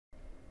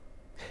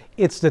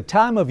It's the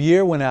time of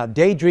year when our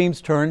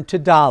daydreams turn to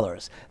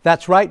dollars.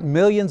 That's right,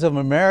 millions of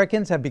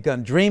Americans have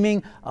begun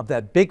dreaming of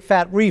that big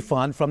fat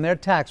refund from their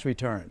tax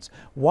returns.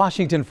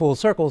 Washington Full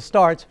Circle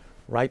starts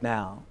right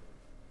now.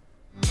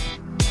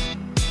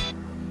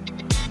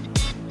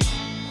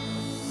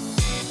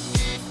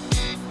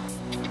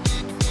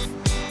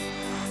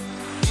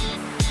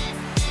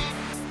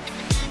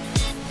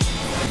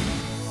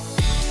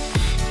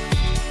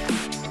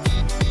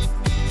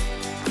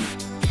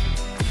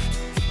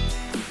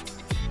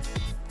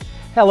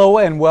 Hello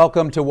and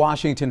welcome to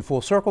Washington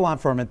Full Circle. I'm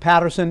Ferman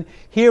Patterson,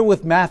 here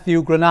with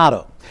Matthew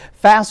Granado.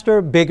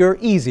 Faster, bigger,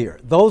 easier.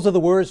 Those are the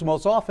words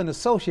most often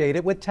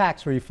associated with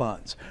tax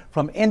refunds,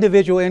 from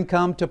individual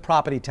income to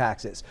property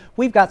taxes.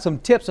 We've got some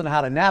tips on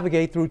how to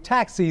navigate through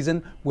tax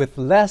season with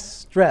less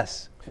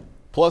stress.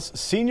 Plus,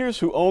 seniors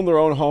who own their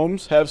own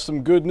homes have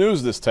some good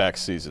news this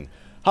tax season.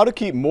 How to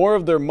keep more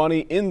of their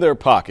money in their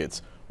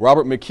pockets.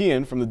 Robert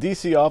McKeon from the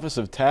D.C. Office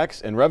of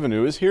Tax and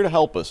Revenue is here to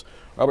help us.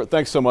 Robert,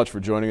 thanks so much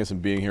for joining us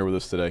and being here with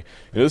us today.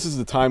 You know, this is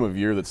the time of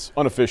year that's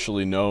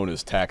unofficially known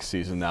as tax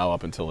season now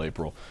up until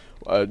April.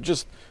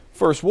 Just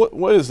first,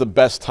 what is the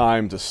best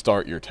time to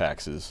start your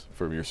taxes,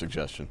 for your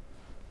suggestion?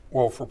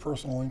 Well, for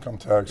personal income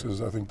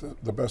taxes, I think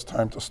the best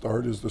time to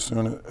start is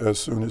as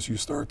soon as you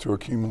start to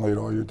accumulate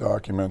all your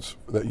documents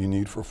that you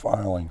need for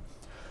filing.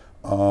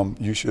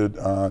 You should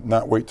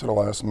not wait till the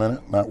last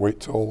minute, not wait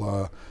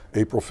till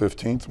April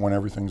 15th when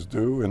everything's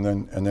due, and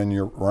then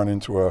you run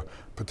into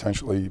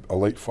potentially a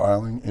late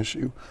filing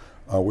issue.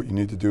 What you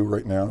need to do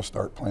right now is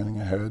start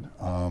planning ahead,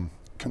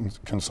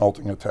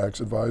 consulting a tax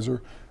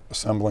advisor,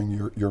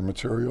 assembling your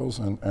materials,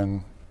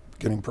 and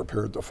getting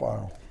prepared to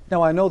file.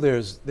 Now, I know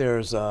there's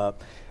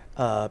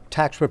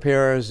tax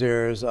preparers,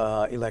 there's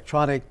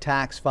electronic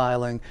tax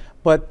filing,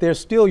 but there's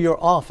still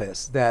your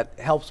office that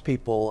helps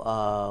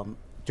people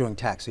during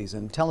tax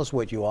season. Tell us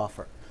what you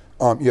offer.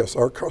 Yes,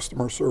 our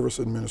customer service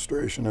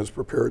administration is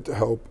prepared to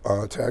help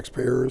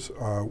taxpayers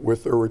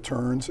with their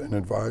returns and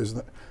advise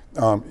them,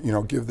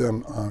 give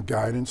them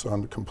guidance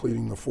on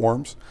completing the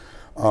forms.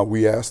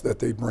 We ask that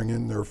they bring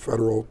in their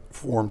federal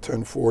Form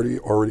 1040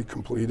 already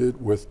completed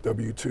with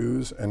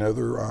W-2s and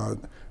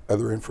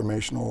other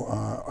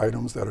informational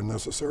items that are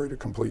necessary to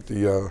complete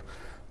the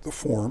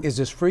form. Is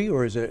this free,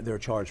 or is there a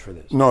charge for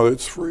this? No,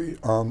 it's free.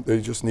 They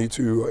just need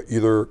to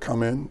either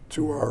come in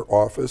to our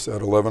office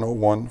at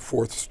 1101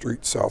 4th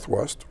Street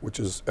Southwest, which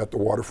is at the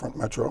Waterfront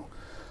Metro,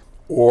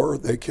 or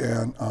they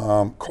can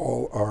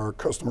call our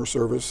customer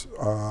service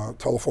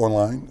telephone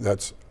line.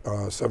 That's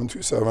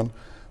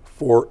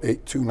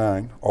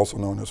 727-4829, also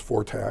known as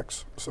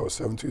 4TAX. So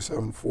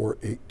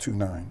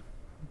 727-4829.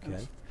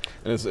 Okay.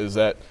 And is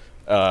that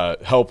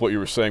help what you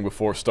were saying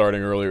before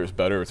starting earlier is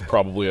better? It's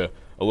probably a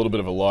little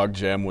bit of a log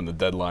jam when the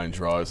deadline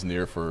draws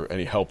near for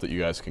any help that you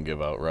guys can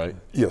give out, right?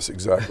 Yes,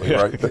 exactly,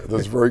 right.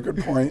 That's a very good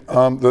point.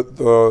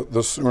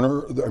 The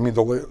sooner,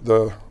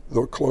 the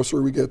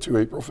closer we get to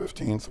April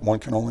 15th, one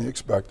can only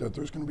expect that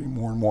there's going to be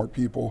more and more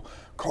people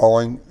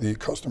calling the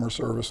customer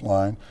service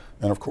line.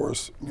 And of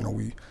course,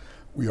 we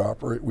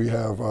have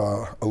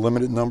a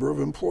limited number of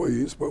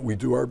employees, but we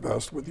do our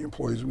best with the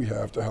employees we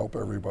have to help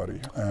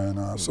everybody.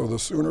 And so the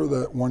sooner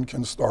that one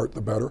can start,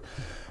 the better.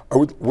 I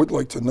would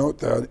like to note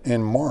that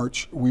in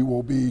March, we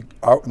will be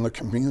out in the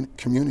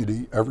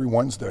community every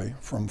Wednesday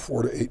from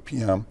 4 to 8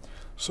 p.m.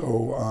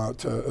 So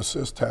to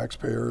assist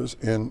taxpayers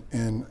in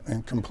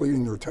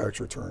completing their tax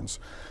returns.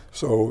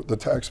 So the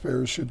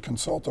taxpayers should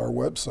consult our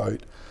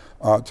website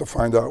to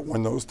find out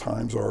when those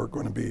times are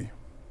going to be.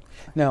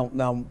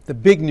 Now, the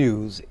big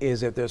news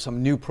is that there's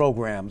some new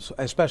programs,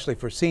 especially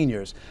for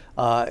seniors,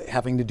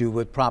 having to do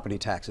with property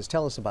taxes.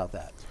 Tell us about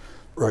that.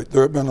 Right.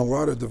 There have been a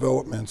lot of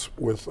developments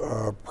with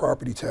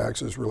property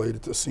taxes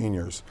related to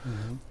seniors.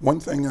 Mm-hmm. One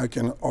thing I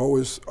can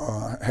always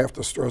have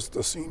to stress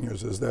to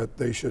seniors is that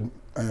they should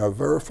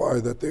verify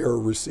that they are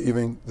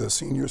receiving the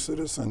senior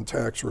citizen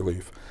tax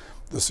relief.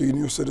 The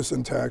senior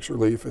citizen tax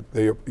relief,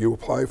 you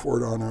apply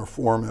for it on our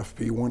Form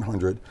FP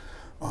 100.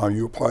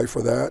 You apply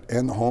for that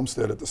and the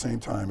homestead at the same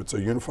time. It's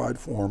a unified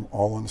form,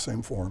 all on the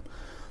same form.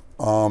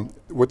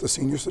 What the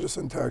senior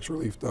citizen tax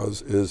relief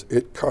does is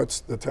it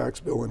cuts the tax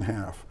bill in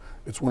half.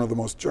 It's one of the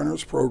most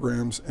generous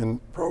programs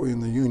probably in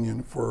the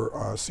union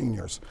for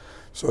seniors.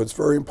 So it's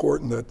very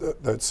important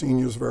that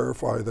seniors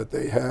verify that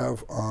they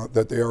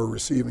are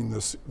receiving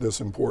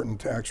this important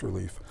tax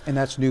relief. And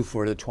that's new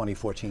for the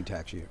 2014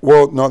 tax year.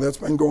 Well, no, that's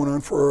been going on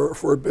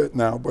for a bit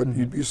now, but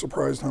you'd be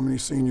surprised how many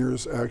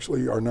seniors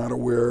actually are not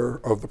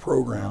aware of the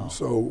program. Wow.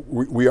 So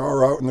we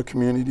are out in the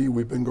community.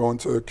 We've been going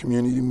to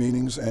community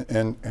meetings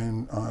and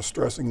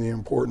stressing the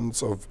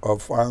importance of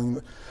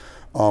filing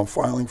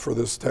for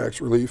this tax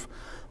relief.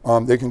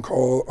 They can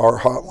call our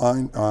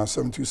hotline,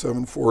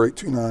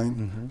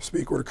 727-4829,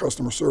 speak with a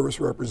customer service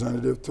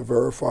representative to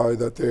verify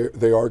that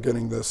they are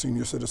getting the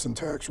senior citizen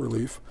tax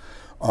relief.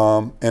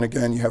 And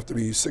again, you have to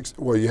be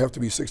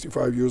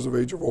 65 years of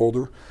age or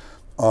older.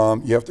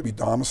 You have to be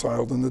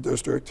domiciled in the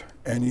district,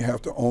 and you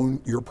have to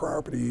own your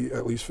property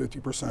at least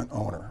 50%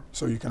 owner.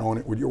 So you can own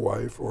it with your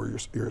wife or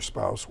your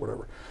spouse,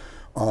 whatever.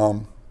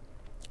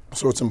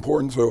 So it's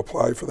important to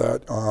apply for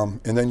that.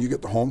 And then you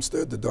get the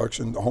homestead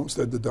deduction. The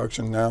homestead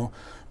deduction now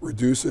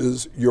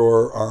reduces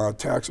your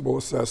taxable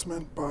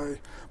assessment by,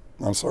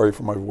 I'm sorry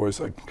for my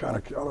voice, I kind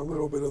of got a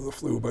little bit of the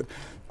flu, but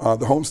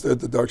the homestead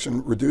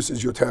deduction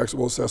reduces your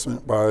taxable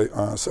assessment by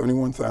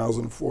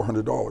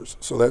 $71,400.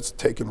 So that's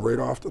taken right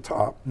off the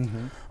top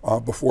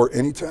before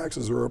any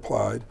taxes are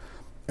applied.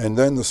 And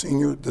then the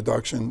senior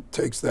deduction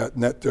takes that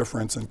net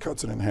difference and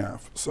cuts it in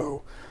half.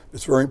 So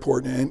it's very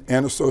important,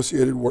 and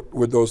associated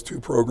with those two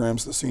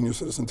programs, the senior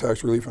citizen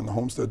tax relief and the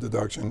homestead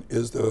deduction,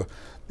 is the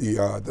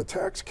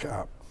tax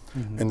cap.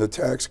 And the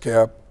tax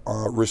cap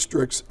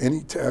restricts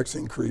any tax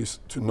increase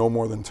to no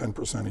more than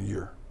 10% a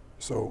year.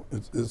 So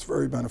it's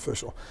very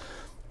beneficial.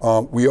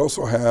 We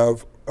also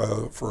have,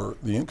 for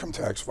the income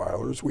tax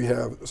filers, we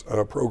have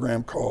a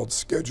program called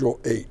Schedule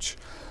H.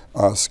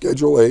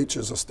 Schedule H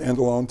is a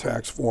standalone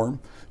tax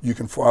form. You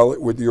can file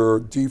it with your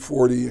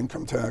D40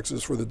 income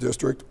taxes for the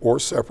district or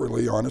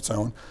separately on its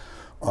own.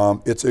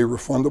 It's a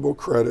refundable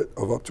credit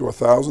of up to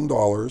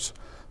 $1,000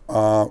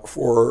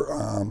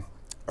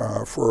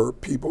 for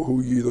people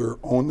who either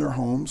own their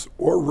homes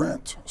or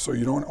rent. So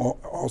you don't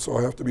also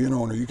have to be an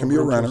owner. You can be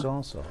a renter.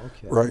 Also,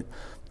 okay. Right.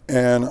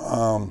 And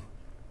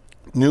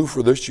new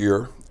for this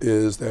year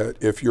is that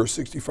if you're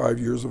 65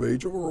 years of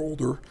age or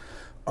older,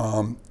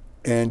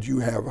 and you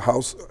have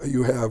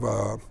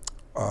a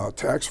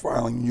tax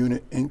filing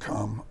unit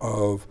income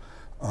of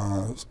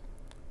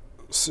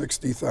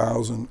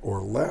 $60,000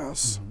 or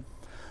less,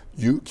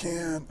 you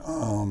can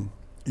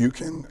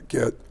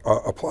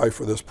apply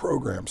for this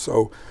program.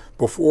 So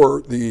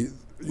before the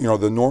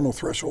normal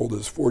threshold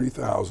is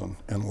 $40,000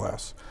 and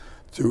less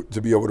to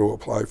be able to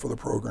apply for the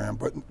program.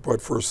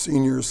 But for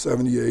seniors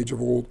 70 years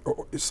of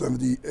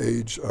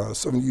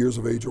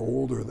age or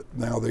older,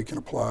 now they can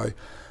apply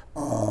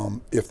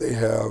if they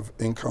have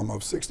income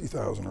of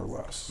 $60,000 or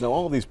less. Now,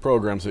 all of these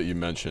programs that you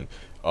mentioned,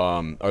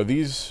 are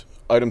these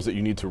items that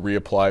you need to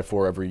reapply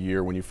for every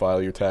year when you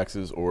file your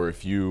taxes, or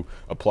if you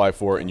apply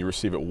for it and you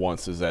receive it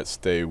once, does that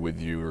stay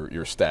with you or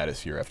your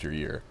status year after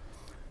year?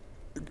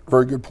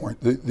 Very good point.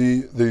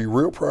 The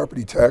real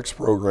property tax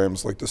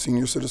programs like the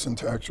senior citizen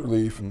tax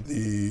relief,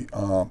 the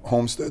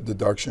homestead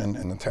deduction,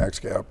 and the tax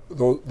cap,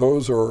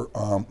 those are,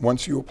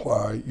 once you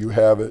apply, you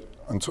have it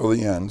until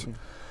the end.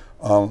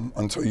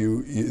 Until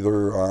you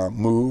either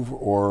move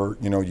or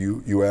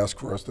you ask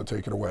for us to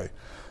take it away.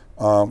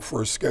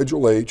 For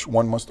Schedule H,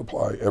 one must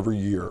apply every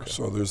year. Okay.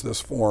 So there's this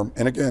form,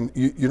 and again,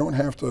 you don't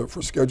have to.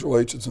 For Schedule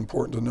H, it's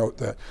important to note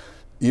that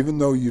even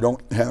though you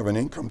don't have an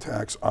income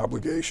tax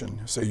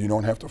obligation, say you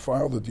don't have to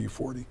file the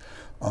D40,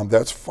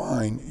 that's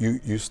fine.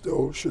 You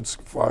still should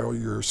file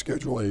your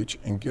Schedule H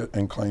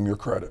and claim your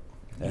credit.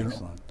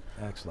 Excellent,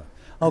 excellent.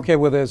 Okay,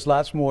 well, there's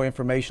lots more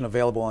information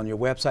available on your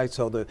website,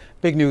 so the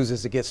big news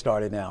is to get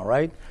started now,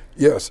 right?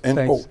 Yes, and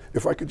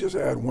if I could just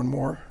add one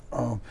more.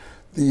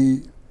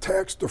 The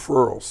tax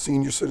deferral,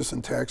 senior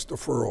citizen tax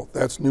deferral,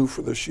 that's new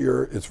for this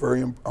year. It's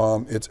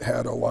it's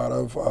had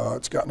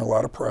it's gotten a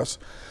lot of press.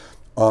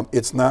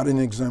 It's not an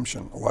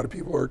exemption. A lot of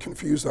people are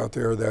confused out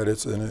there that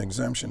it's an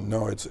exemption.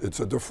 No, it's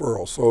a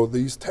deferral. So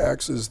these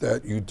taxes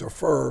that you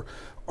defer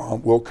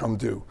will come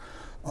due.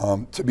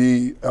 To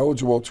be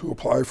eligible to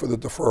apply for the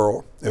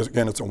deferral,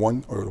 again, it's a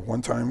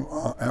one-time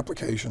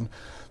application.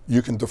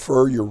 You can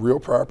defer your real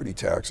property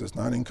taxes,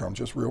 not income,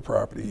 just real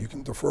property. You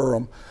can defer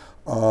them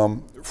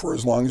for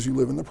as long as you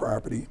live in the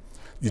property.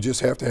 You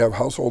just have to have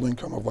household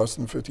income of less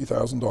than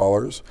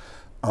 $50,000.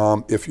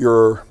 If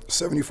you're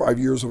 75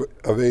 years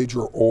of age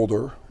or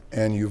older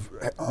and you've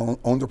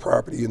owned a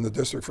property in the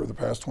district for the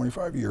past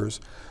 25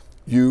 years,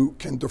 you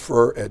can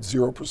defer at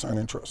 0%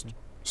 interest.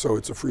 So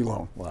it's a free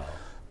loan. Wow.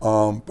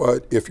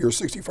 But if you're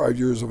 65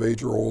 years of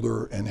age or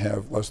older and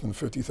have less than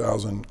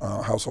 50,000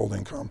 household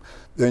income,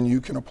 then you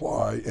can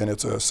apply, and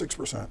it's a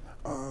 6%.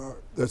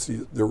 That's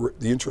the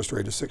interest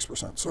rate is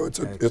 6%. So it's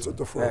a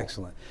deferral.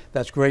 Excellent.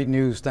 That's great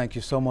news. Thank you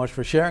so much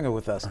for sharing it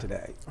with us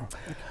today.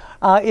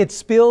 It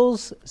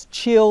spills,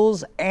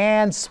 chills,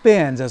 and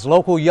spins as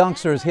local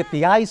youngsters hit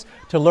the ice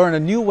to learn a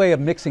new way of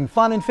mixing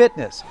fun and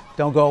fitness.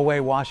 Don't go away,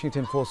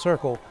 Washington Full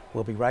Circle.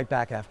 We'll be right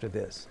back after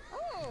this.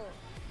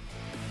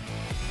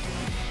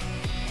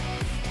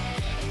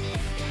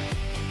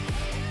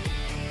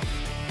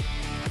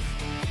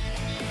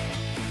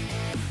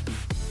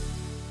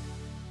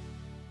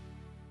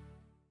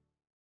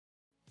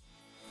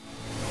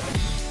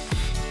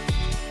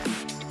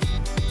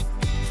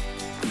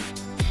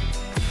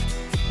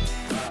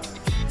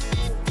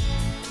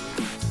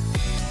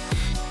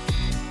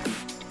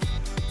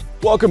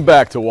 Welcome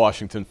back to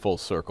Washington Full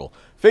Circle.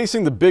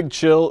 Facing the big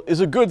chill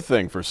is a good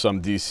thing for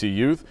some DC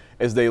youth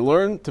as they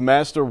learn to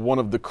master one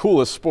of the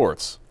coolest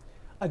sports.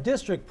 A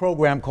district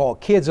program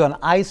called Kids on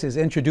Ice is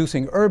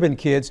introducing urban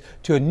kids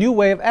to a new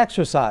way of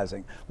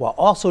exercising while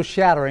also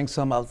shattering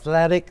some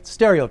athletic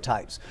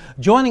stereotypes.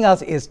 Joining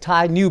us is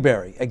Ty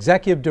Newberry,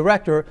 Executive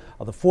Director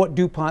of the Fort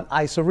DuPont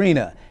Ice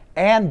Arena,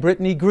 and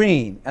Brittany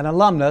Green, an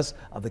alumnus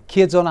of the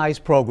Kids on Ice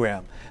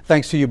program.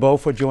 Thanks to you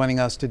both for joining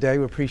us today.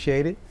 We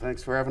appreciate it.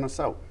 Thanks for having us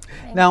out.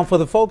 Now, for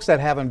the folks that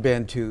haven't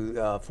been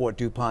to Fort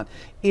DuPont,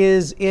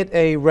 is it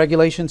a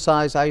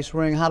regulation-size ice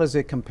ring? How does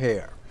it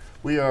compare?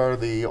 We are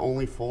the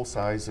only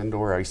full-size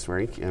indoor ice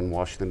rink in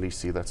Washington,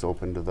 D.C. that's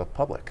open to the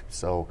public.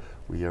 So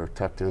we are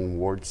tucked in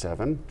Ward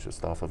 7,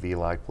 just off of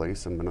Eli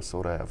Place and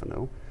Minnesota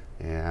Avenue.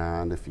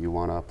 And if you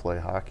want to play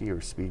hockey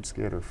or speed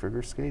skate or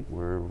figure skate,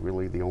 we're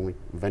really the only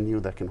venue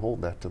that can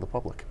hold that to the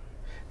public.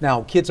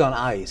 Now, Kids on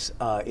Ice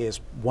is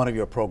one of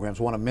your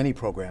programs, one of many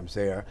programs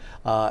there,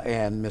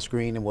 and Ms.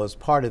 Green was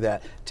part of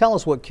that. Tell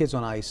us what Kids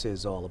on Ice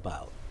is all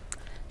about.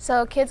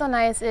 So Kids on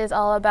Ice is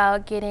all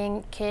about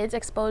getting kids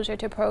exposure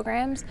to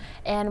programs,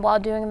 and while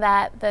doing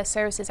that, the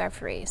services are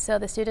free. So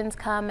the students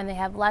come and they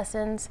have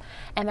lessons,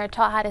 and they're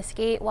taught how to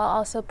skate while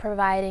also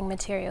providing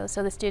materials.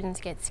 So the students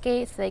get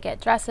skates, they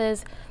get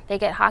dresses, they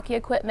get hockey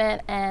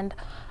equipment, and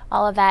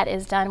all of that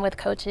is done with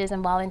coaches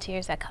and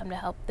volunteers that come to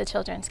help the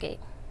children skate.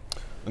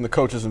 And the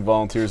coaches and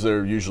volunteers,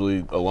 they're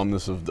usually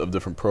alumnus of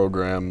different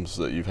programs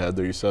that you've had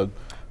there, you said?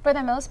 For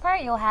the most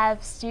part, you'll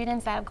have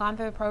students that have gone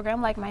through the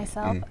program like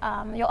myself.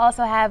 You'll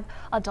also have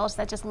adults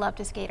that just love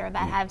to skate or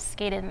that have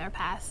skated in their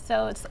past.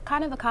 So it's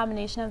kind of a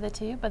combination of the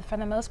two, but for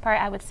the most part,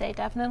 I would say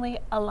definitely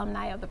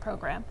alumni of the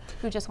program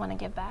who just want to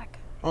give back.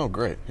 Oh,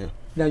 great, yeah.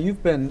 Now,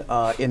 you've been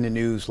in the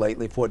news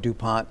lately, Fort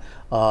DuPont,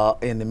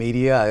 in the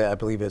media. I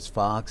believe it's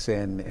Fox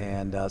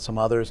and some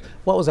others.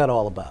 What was that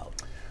all about?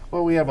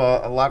 Well, we have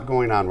a lot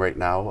going on right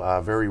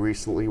now. Very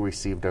recently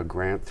received a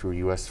grant through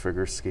U.S.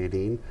 Figure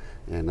Skating.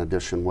 In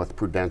addition with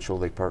Prudential,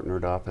 they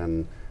partnered up,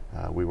 and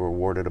we were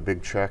awarded a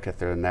big check at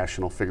the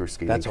National Figure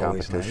Skating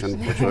Competition,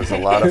 nice. which was a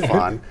lot of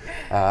fun.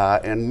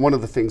 And one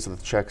of the things that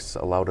the checks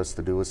allowed us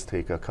to do is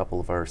take a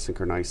couple of our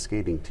synchronized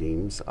skating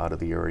teams out of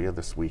the area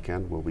this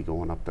weekend. We'll be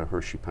going up to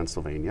Hershey,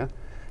 Pennsylvania,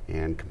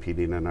 and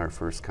competing in our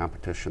first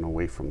competition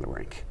away from the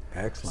rink.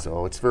 Excellent.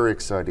 So it's very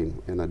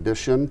exciting. In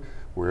addition,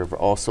 we're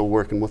also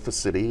working with the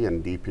city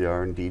and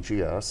DPR and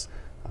DGS.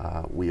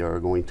 We are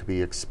going to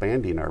be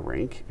expanding our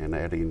rink and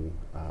adding,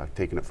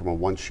 taking it from a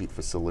one-sheet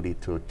facility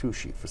to a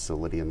two-sheet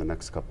facility in the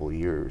next couple of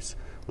years,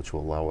 which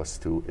will allow us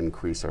to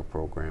increase our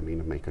programming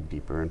and make a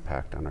deeper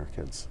impact on our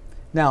kids.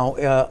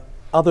 Now,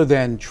 other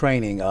than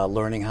training,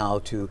 learning how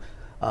to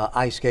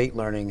ice skate,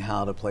 learning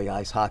how to play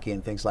ice hockey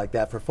and things like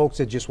that, for folks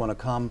that just want to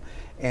come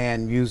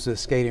and use the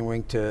skating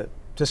rink to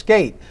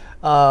skate,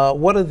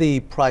 what are the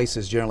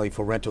prices generally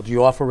for rental? Do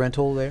you offer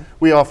rental there?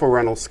 We offer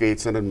rental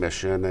skates and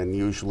admission, and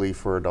usually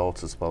for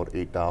adults it's about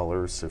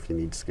 $8 if you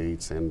need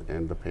skates and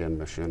to pay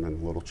admission,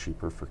 and a little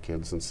cheaper for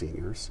kids and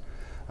seniors.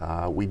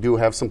 We do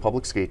have some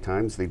public skate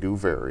times. They do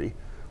vary.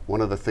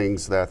 One of the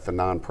things that the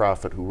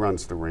nonprofit who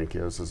runs the rink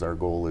is our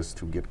goal is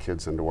to get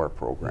kids into our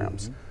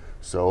programs.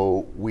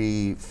 So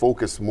we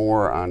focus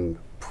more on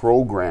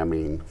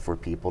programming for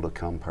people to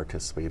come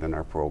participate in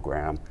our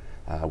program.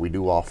 We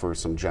do offer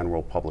some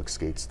general public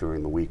skates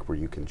during the week where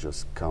you can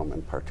just come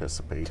and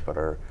participate, but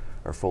our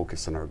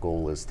focus and our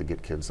goal is to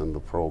get kids in the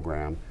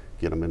program,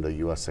 get them into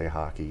USA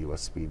Hockey,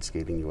 US Speed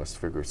Skating, US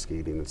Figure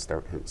Skating, and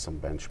start hitting some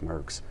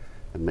benchmarks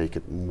and make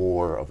it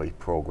more of a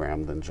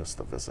program than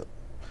just a visit.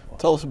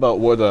 Tell us about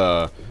what,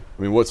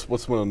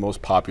 what's one of the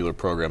most popular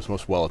programs,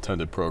 most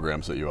well-attended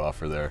programs that you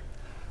offer there?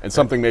 And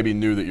something maybe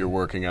new that you're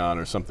working on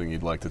or something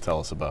you'd like to tell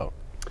us about?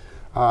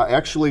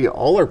 Actually,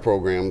 all our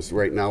programs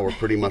right now are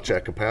pretty much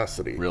at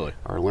capacity. Really?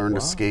 Our Learn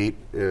to Skate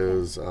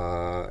is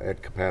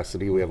at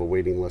capacity. We have a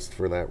waiting list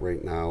for that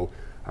right now.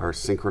 Our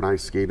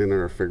synchronized skating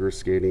and our figure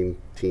skating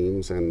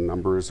teams and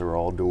numbers are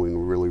all doing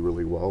really,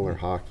 really well. Our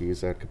hockey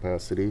is at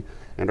capacity,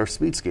 and our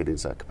speed skating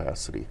is at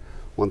capacity.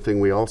 One thing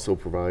we also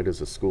provide is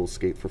a school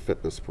skate for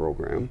fitness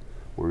program,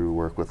 where we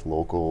work with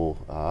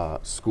local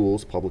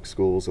schools, public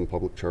schools and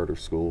public charter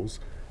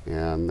schools,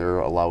 and they're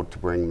allowed to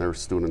bring their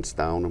students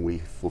down, and we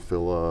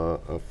fulfill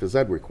a phys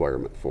ed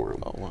requirement for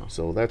them. Oh, wow.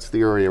 So that's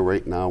the area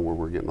right now where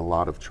we're getting a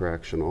lot of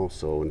traction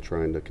also and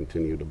trying to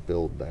continue to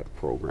build that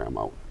program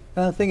out.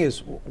 Now, the thing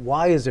is,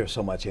 why is there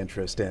so much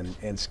interest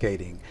in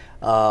skating?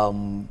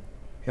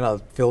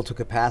 Filled to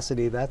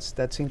capacity,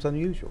 that seems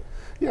unusual.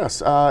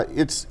 Yes,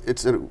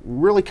 it's a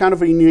really kind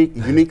of a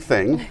unique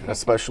thing,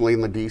 especially in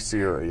the DC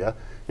area.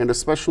 And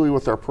especially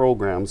with our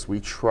programs, we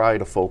try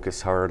to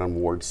focus hard on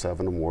Ward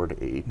 7 and Ward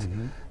 8.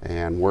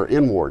 And we're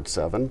in Ward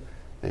 7,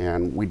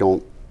 and we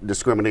don't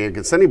discriminate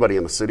against anybody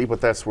in the city, but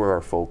that's where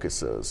our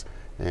focus is.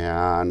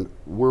 And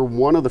we're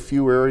one of the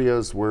few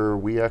areas where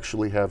we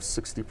actually have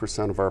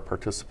 60% of our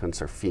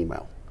participants are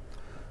female.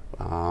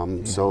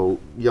 So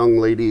young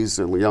ladies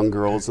and young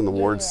girls in the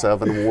Ward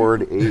 7,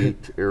 Ward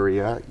 8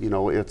 area,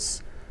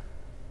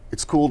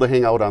 it's cool to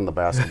hang out on the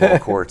basketball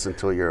courts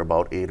until you're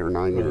about 8 or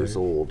 9 years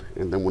old.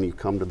 And then when you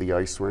come to the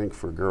ice rink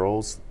for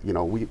girls,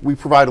 we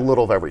provide a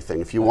little of everything.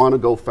 If you want to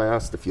go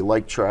fast, if you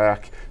like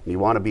track, and you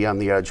want to be on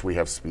the edge, we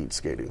have speed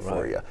skating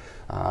for you.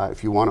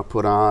 If you want to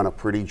put on a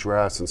pretty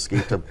dress and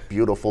skate to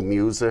beautiful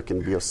music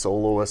and be a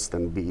soloist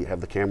and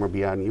have the camera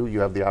be on you, you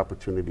have the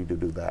opportunity to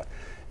do that.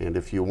 And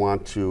if you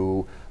want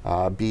to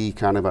be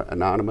kind of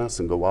anonymous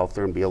and go out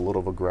there and be a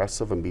little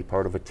aggressive and be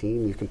part of a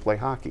team, you can play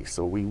hockey.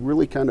 So we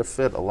really kind of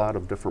fit a lot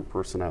of different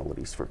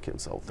personalities for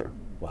kids out there.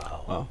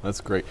 Wow. Wow,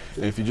 that's great.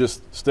 And if you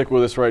just stick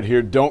with us right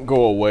here, don't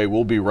go away.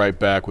 We'll be right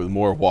back with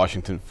more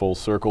Washington Full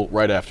Circle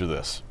right after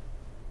this.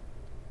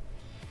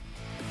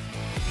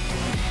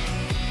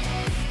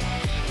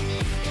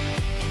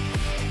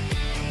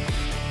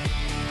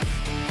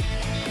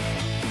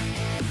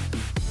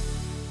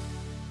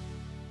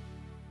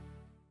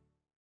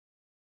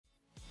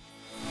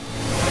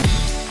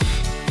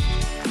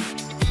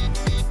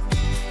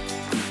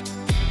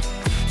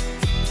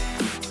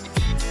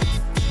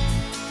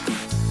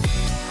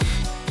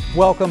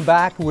 Welcome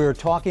back. We're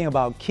talking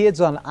about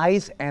kids on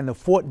ice and the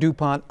Fort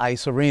DuPont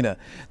Ice Arena.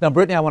 Now,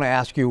 Brittany, I want to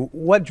ask you,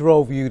 what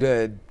drove you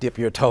to dip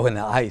your toe in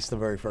the ice the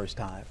very first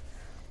time?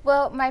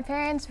 Well, my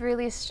parents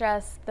really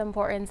stressed the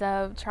importance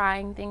of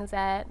trying things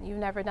that you've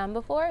never done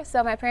before.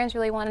 So my parents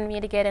really wanted me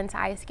to get into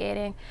ice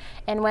skating.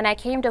 And when I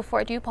came to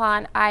Fort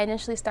DuPont, I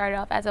initially started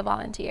off as a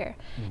volunteer.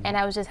 And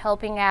I was just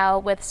helping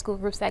out with school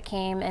groups that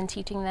came and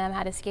teaching them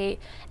how to skate.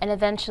 And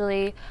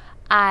eventually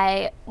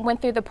I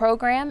went through the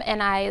program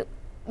and I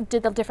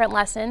did the different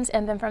lessons,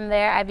 and then from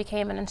there I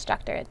became an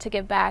instructor to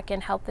give back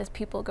and help these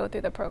people go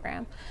through the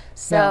program.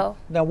 So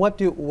now what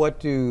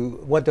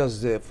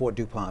does the Fort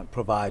DuPont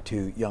provide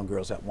to young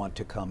girls that want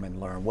to come and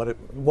learn?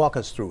 Walk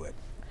us through it.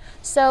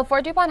 So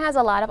Fort DuPont has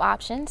a lot of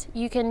options.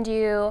 You can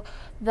do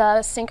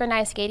the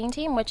synchronized skating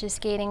team, which is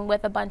skating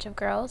with a bunch of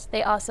girls.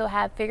 They also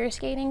have figure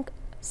skating.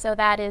 So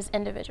that is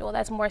individual.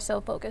 That's more so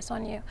focused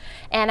on you.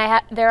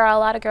 And there are a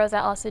lot of girls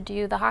that also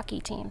do the hockey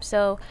team.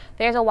 So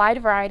there's a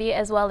wide variety,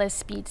 as well as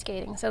speed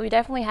skating. So we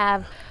definitely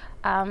have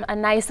a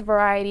nice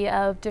variety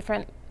of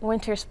different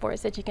winter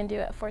sports that you can do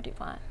at Fort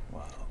DuPont.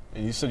 Wow.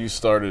 And you said you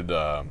started,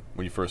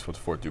 when you first went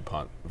to Fort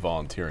DuPont,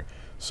 volunteering.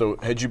 So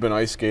had you been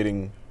ice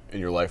skating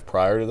in your life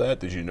prior to that?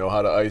 Did you know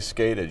how to ice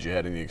skate? Had you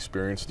had any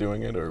experience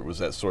doing it? Or was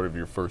that sort of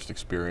your first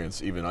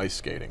experience, even ice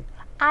skating?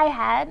 I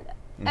had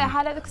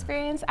an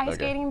experience ice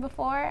skating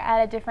before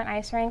at a different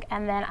ice rink,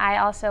 and then I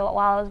also,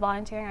 while I was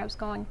volunteering, I was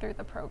going through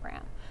the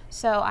program.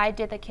 So I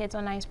did the Kids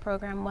on Ice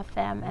program with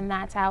them, and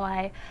that's how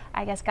I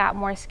guess, got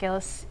more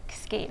skills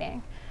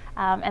skating.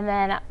 And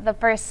then the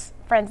first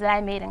friends that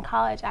I made in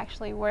college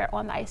actually were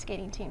on the ice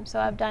skating team. So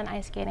I've done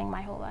ice skating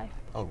my whole life.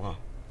 Oh, wow.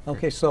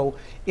 Okay, so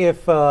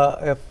if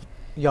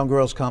young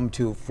girls come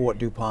to Fort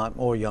DuPont,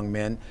 or young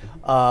men,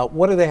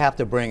 what do they have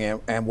to bring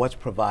in, and what's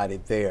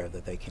provided there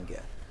that they can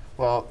get?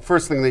 Well,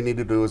 first thing they need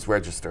to do is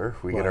register.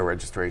 We get our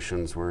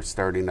registrations. We're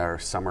starting our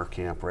summer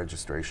camp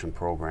registration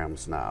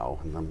programs now,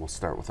 and then we'll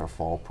start with our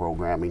fall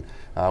programming.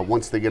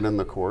 Once they get in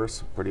the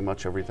course, pretty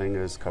much everything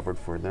is covered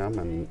for them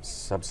and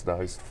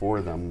subsidized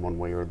for them one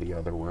way or the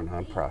other. We're a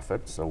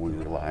nonprofit, so we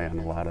rely on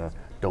a lot of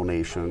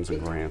donations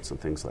and grants and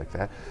things like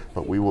that.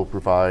 But we will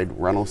provide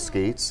rental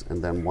skates,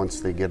 and then once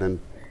they get in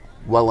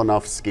well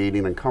enough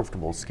skating and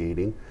comfortable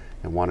skating,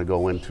 and want to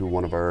go into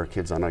one of our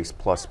Kids on Ice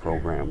Plus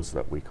programs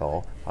that we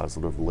call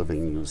Positive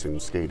Living Using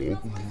Skating,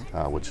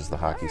 which is the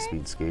hockey,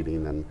 speed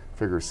skating, and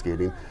figure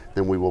skating,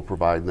 then we will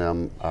provide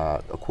them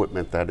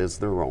equipment that is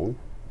their own,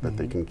 that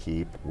they can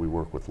keep. We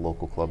work with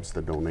local clubs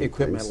to donate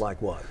equipment things.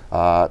 Like what?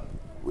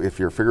 If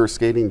you're figure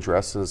skating,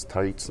 dresses,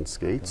 tights, and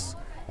skates.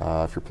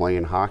 If you're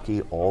playing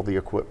hockey, all the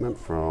equipment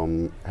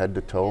from head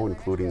to toe,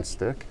 including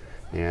stick.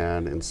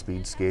 And in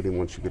speed skating,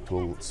 once you get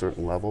to a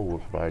certain level, we'll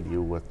provide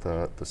you with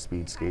the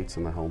speed skates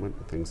and the helmet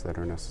and things that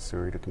are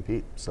necessary to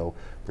compete. So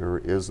there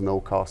is no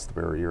cost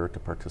barrier to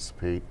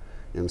participate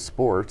in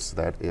sports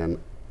that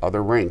in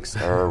other rinks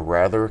are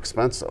rather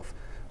expensive.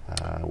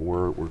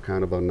 We're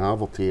kind of a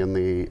novelty in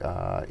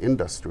the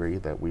industry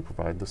that we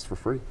provide this for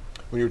free.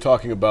 When you were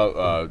talking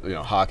about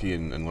hockey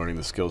and learning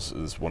the skills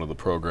is one of the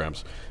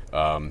programs,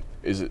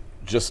 is it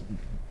just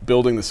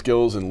building the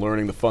skills and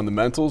learning the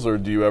fundamentals, or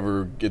do you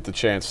ever get the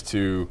chance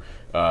to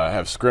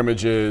have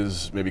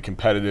scrimmages, maybe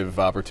competitive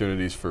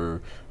opportunities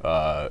for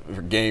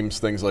games,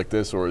 things like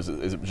this, or is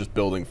it just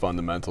building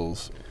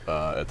fundamentals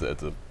at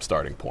the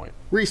starting point?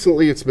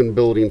 Recently it's been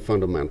building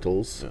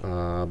fundamentals,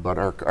 but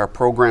our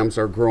programs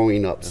are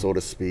growing up, so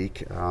to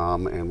speak,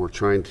 and we're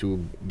trying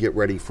to get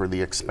ready for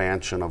the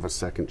expansion of a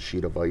second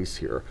sheet of ice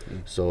here.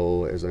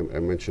 So as I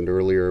mentioned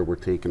earlier, we're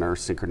taking our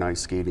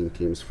synchronized skating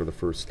teams for the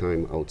first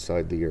time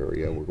outside the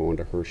area. We're going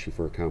to Hershey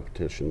for a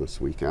competition this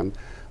weekend.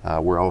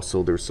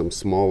 There's some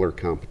smaller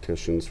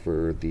competitions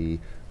for the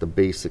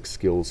basic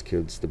skills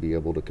kids to be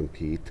able to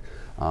compete.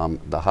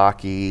 The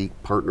hockey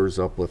partners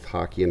up with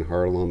Hockey in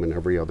Harlem, and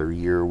every other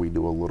year we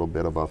do a little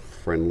bit of a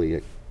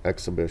friendly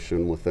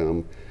exhibition with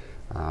them.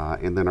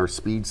 And then our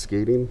speed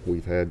skating,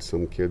 we've had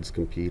some kids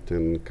compete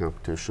in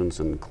competitions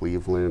in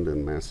Cleveland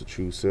and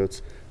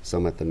Massachusetts,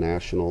 some at the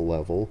national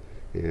level.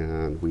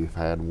 And we've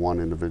had one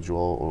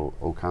individual,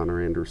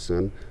 O'Connor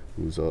Anderson,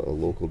 who's a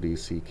local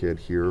DC kid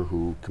here,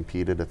 who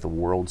competed at the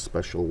World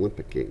Special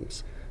Olympic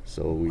Games.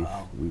 So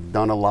we've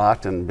done a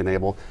lot and been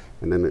able,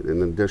 and then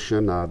in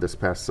addition, this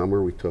past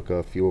summer we took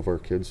a few of our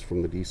kids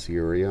from the DC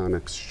area on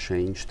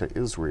exchange to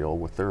Israel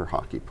with their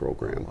hockey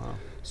program. Wow.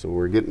 So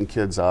we're getting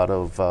kids out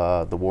of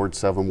the Ward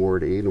 7,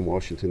 Ward 8 in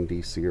Washington,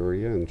 D.C.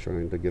 area and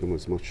trying to get them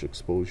as much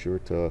exposure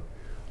to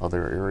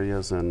other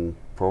areas and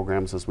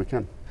programs as we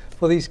can.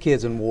 For these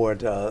kids in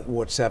Ward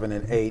 7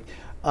 and 8,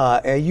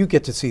 you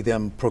get to see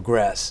them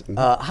progress.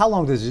 How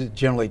long does it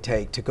generally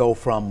take to go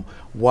from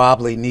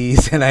wobbly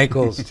knees and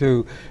ankles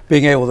to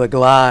being able to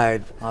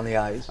glide on the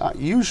ice?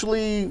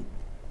 Usually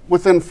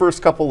within the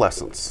first couple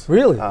lessons.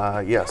 Really?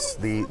 Yes.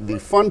 The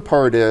fun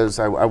part is,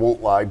 I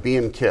won't lie,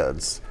 being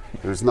kids,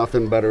 there's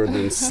nothing better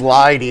than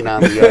sliding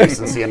on the ice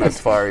and seeing as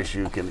far as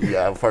you can,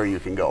 how far you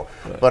can go.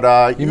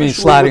 But you mean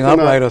sliding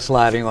upright or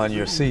sliding on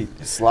your seat?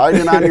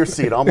 Sliding on your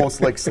seat,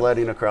 almost like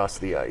sledding across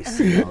the ice.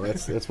 You know,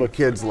 that's what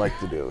kids like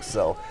to do.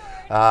 So,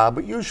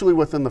 but usually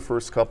within the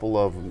first couple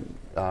of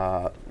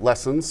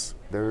lessons,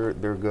 they're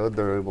good.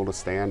 They're able to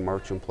stand,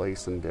 march in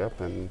place, and dip.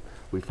 And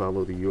we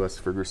follow the U.S.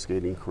 figure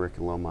skating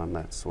curriculum on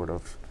that sort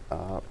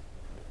of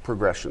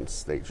progression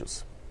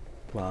stages.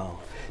 Wow.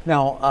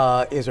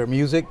 Now, is there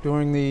music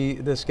during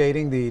the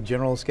skating, the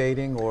general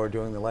skating, or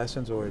during the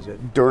lessons, or is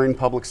it? During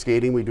public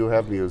skating, we do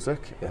have music.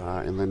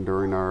 And then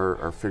during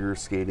our figure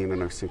skating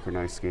and our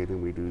synchronized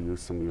skating, we do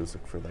use some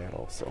music for that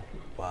also.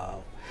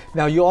 Wow.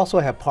 Now, you also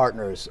have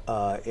partners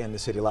in the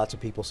city. Lots of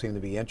people seem to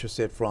be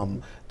interested,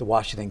 from the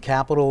Washington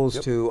Capitals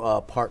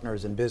to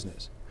partners in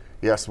business.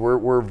 Yes,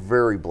 we're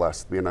very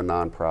blessed being a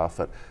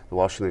nonprofit. The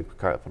Washington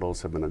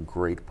Capitals have been a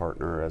great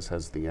partner, as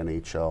has the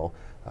NHL.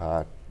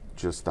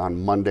 Just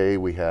on Monday,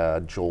 we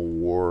had Joel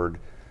Ward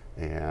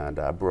and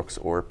Brooks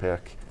Orpik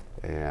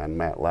and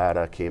Matt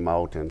Latta came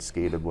out and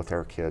skated with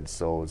our kids.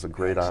 So it was a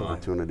great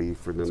opportunity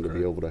for them to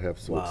be able to have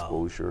some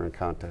exposure and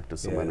contact to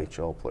some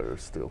NHL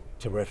players too.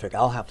 Terrific.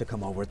 I'll have to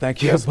come over.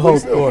 Thank you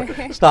both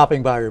for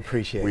stopping by. We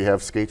appreciate it. We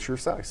have skates your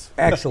size.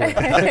 Excellent.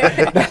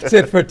 That's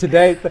it for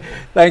today.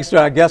 Thanks to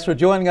our guests for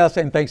joining us,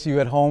 and thanks to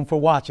you at home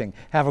for watching.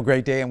 Have a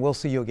great day, and we'll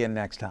see you again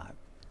next time.